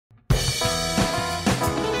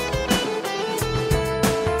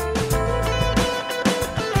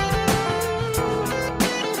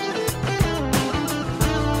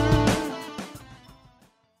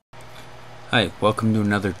Hi, welcome to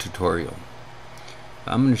another tutorial.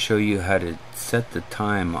 I'm going to show you how to set the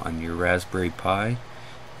time on your Raspberry Pi.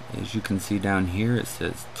 As you can see down here, it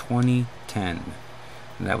says 2010.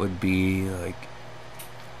 And that would be like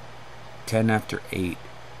 10 after 8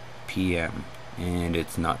 p.m. And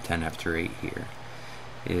it's not 10 after 8 here.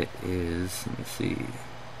 It is, let me see,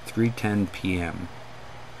 3:10 p.m.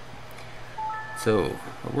 So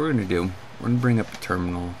what we're going to do, we're going to bring up a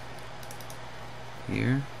terminal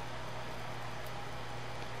here.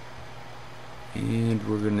 And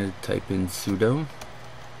we're going to type in sudo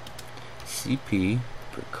cp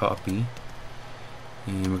for copy,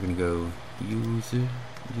 and we're going to go user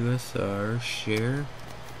usr share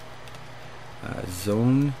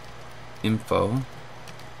zoneinfo.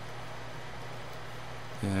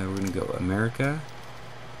 We're going to go America,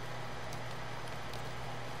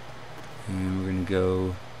 and we're going to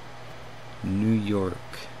go New York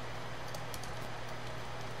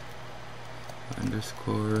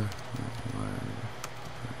underscore.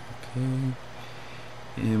 Okay,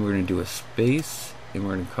 and we're going to do a space, and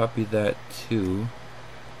we're going to copy that to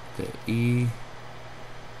the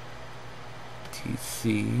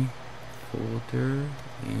etc folder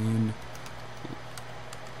and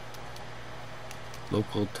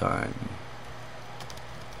localtime.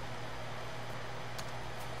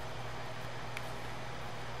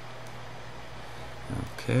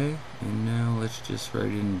 Okay, and now let's just write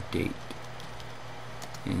in date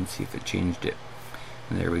and see if it changed it.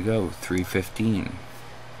 And there we go, 3:15.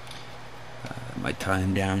 My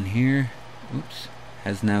time down here, oops,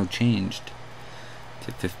 has now changed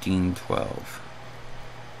to 15:12.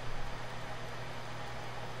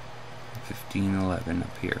 15:11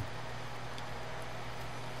 up here.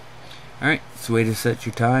 Alright, it's a way to set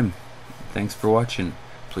your time. Thanks for watching.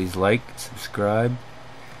 Please like, subscribe,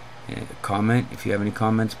 comment if you have any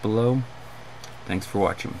comments below. Thanks for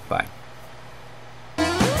watching. Bye.